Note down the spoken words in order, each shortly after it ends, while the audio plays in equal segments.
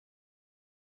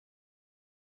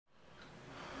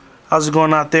How's it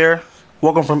going out there?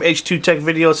 Welcome from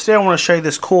H2TechVideos. Today I want to show you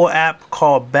this cool app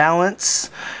called Balance.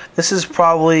 This is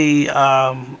probably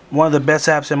one of the best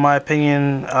apps in my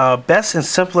opinion. Best and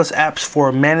simplest apps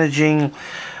for managing,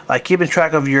 like keeping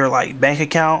track of your bank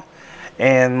account,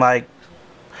 and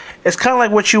it's kind of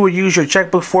like what you would use your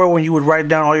checkbook for when you would write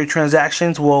down all your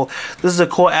transactions. Well, this is a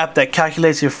cool app that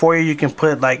calculates it for you. You can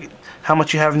put how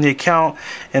much you have in the account,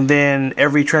 and then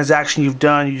every transaction you've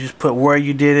done, you just put where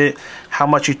you did it, how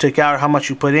much you took out, how much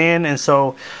you put in. And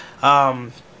so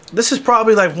this is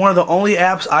probably one of the only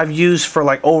apps I've used for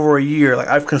over a year.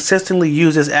 I've consistently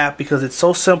used this app because it's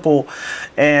so simple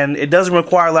and it doesn't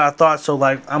require a lot of thought. So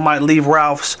I might leave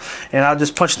Ralph's and I'll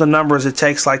just punch the numbers. It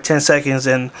takes 10 seconds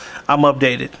and I'm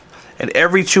updated. And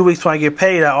every 2 weeks when I get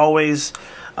paid, I always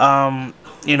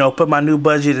put my new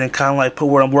budget and kind of put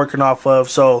what I'm working off of.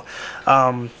 So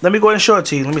let me go ahead and show it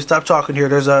to you. Let me stop talking here.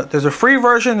 There's a free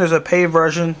version, there's a paid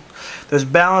version, there's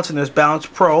Balance, and there's Balance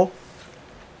Pro.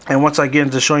 And once I get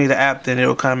into showing you the app, then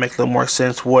it'll kind of make a little more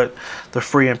sense what the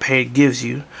free and paid gives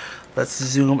you. Let's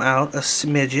zoom out a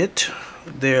smidget.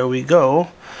 There we go.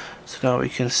 So now we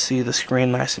can see the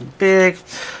screen nice and big.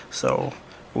 So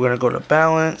we're gonna go to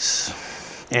Balance,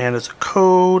 and there's a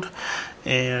code.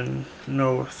 And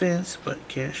no offense, but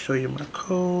can't show you my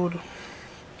code.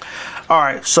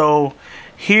 Alright, so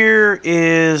here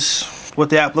is what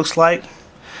the app looks like.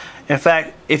 In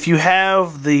fact, if you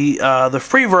have the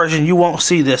free version, you won't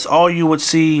see this. All you would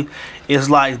see is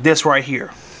this right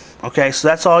here. Okay, so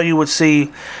that's all you would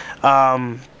see,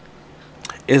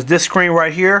 is this screen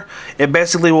right here. It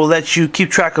basically will let you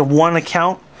keep track of one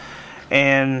account.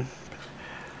 And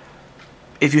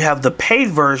if you have the paid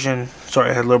version,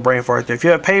 sorry, I had a little brain fart there. If you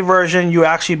have a paid version, you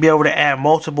actually be able to add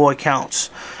multiple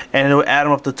accounts, and it will add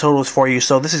them up the totals for you.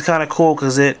 So this is kind of cool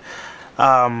because it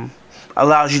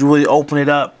allows you to really open it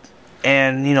up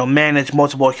and manage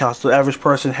multiple accounts. The average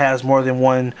person has more than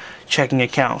one checking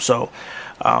account. So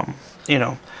so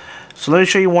let me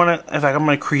show you one. In fact, I'm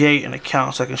going to create an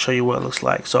account so I can show you what it looks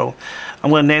like. So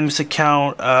I'm going to name this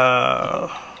account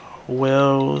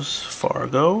Wells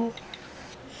Fargo.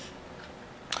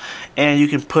 And you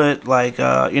can put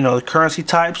the currency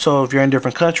type. So if you're in a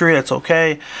different country, that's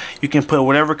okay. You can put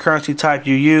whatever currency type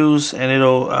you use and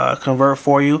it'll convert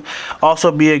for you.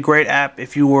 Also be a great app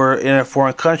if you were in a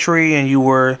foreign country and you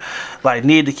were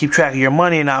need to keep track of your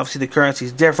money, and obviously the currency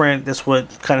is different. This would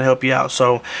kind of help you out.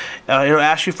 So it'll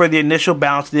ask you for the initial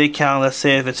balance of the account. Let's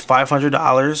say if it's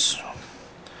 $500.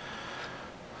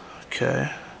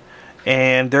 Okay,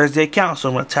 and there's the account. So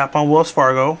I'm going to tap on Wells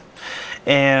Fargo.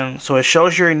 And so it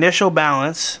shows your initial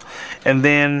balance, and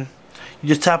then you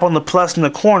just tap on the plus in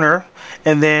the corner,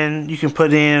 and then you can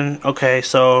put in, okay,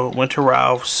 so went to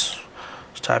Ralph's,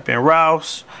 just type in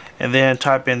Ralph's, and then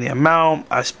type in the amount.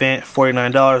 I spent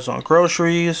 $49 on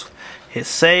groceries. Hit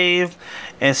save,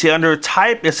 and see under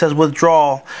type it says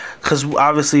withdrawal, because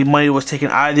obviously money was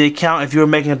taken out of the account. If you were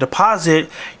making a deposit,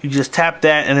 you just tap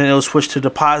that and then it'll switch to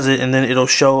deposit, and then it'll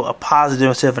show a positive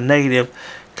instead of a negative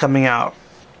coming out.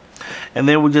 And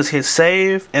then we'll just hit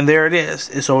save, and there it is.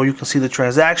 And so you can see the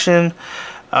transaction.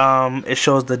 It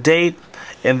shows the date,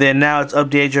 and then now it's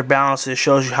updated your balance. It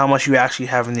shows you how much you actually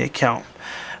have in the account.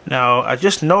 Now I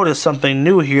just noticed something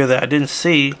new here that I didn't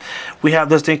see. We have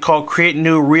this thing called create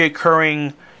new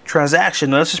reoccurring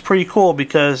transaction. Now this is pretty cool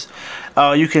because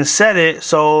you can set it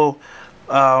so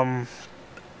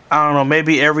I don't know,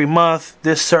 maybe every month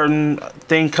this certain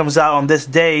thing comes out on this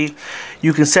day.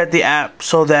 You can set the app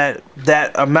so that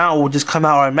that amount will just come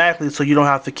out automatically, so you don't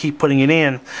have to keep putting it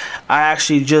in. I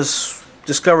actually just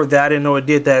discovered that. I didn't know it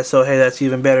did that, so hey, that's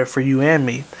even better for you and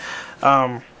me.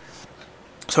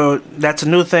 So that's a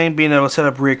new thing, being able to set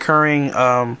up recurring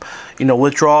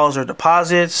withdrawals or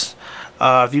deposits.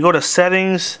 If you go to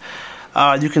settings,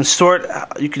 you can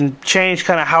change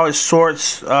kind of how it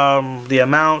sorts the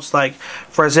amounts.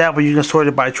 For example, you can sort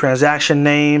it by transaction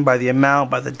name, by the amount,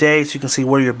 by the date, so you can see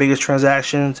what are your biggest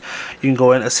transactions. You can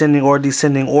go in ascending or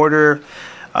descending order.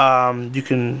 You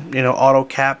can auto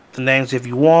cap the names if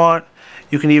you want.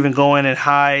 You can even go in and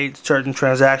hide certain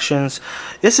transactions.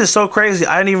 This is so crazy.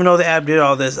 I didn't even know the app did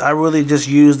all this. I really just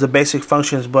used the basic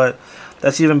functions, but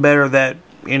that's even better that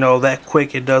that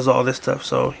quick it does all this stuff.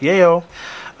 So yayo.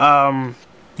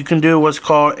 You can do what's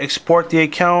called export the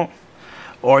account,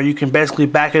 or you can basically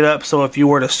back it up. So if you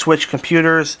were to switch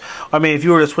computers, if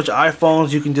you were to switch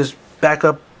iPhones, you can just back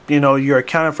up your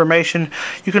account information.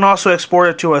 You can also export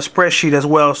it to a spreadsheet as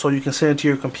well, so you can send it to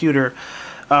your computer.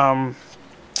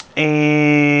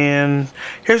 And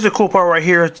here's the cool part right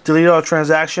here: delete all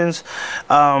transactions.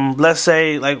 Let's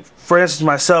say, for instance,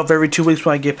 myself, every 2 weeks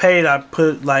when I get paid, I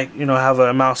put have an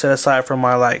amount set aside for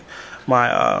my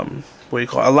what do you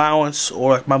call it, allowance,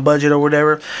 or like my budget or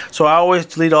whatever. So I always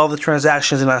delete all the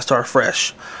transactions and I start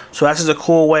fresh. So that's just a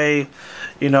cool way.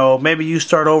 You know, maybe you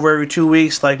start over every 2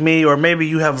 weeks like me, or maybe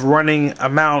you have running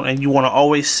amount and you want to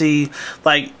always see,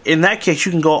 like in that case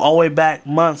you can go all the way back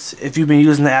months if you've been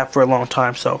using the app for a long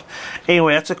time. So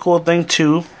anyway, that's a cool thing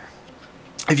too.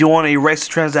 If you want to erase the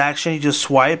transaction, you just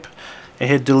swipe and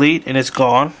hit delete and it's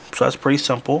gone. So that's pretty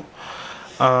simple.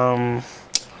 Or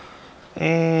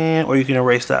you can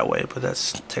erase that way, but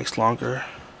that takes longer.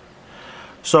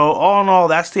 So all in all,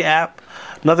 that's the app.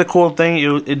 Another cool thing,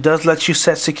 it does let you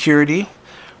set security.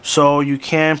 So you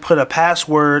can put a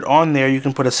password on there. You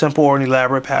can put a simple or an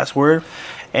elaborate password,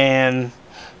 and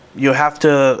you'll have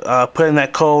to put in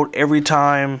that code every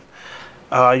time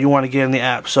you want to get in the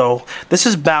app. So this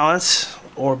is Balance,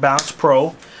 or Balance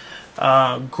Pro.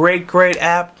 Great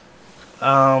app.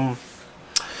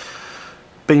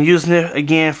 Been using it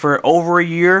again for over a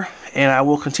year, and I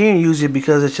will continue to use it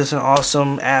because it's just an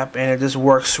awesome app and it just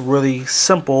works really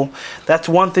simple. That's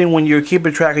one thing when you're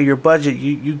keeping track of your budget.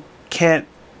 You can't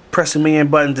press a million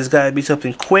buttons. There's got to be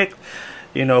something quick.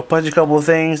 You know, punch a couple of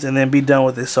things and then be done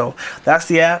with it. So that's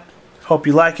the app. Hope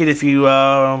you like it. If you're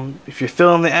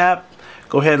feeling the app,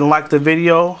 go ahead and like the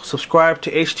video, subscribe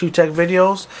to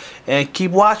H2TechVideos, and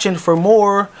keep watching for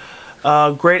more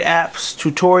great apps,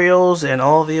 tutorials, and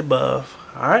all of the above.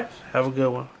 Alright, have a good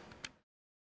one.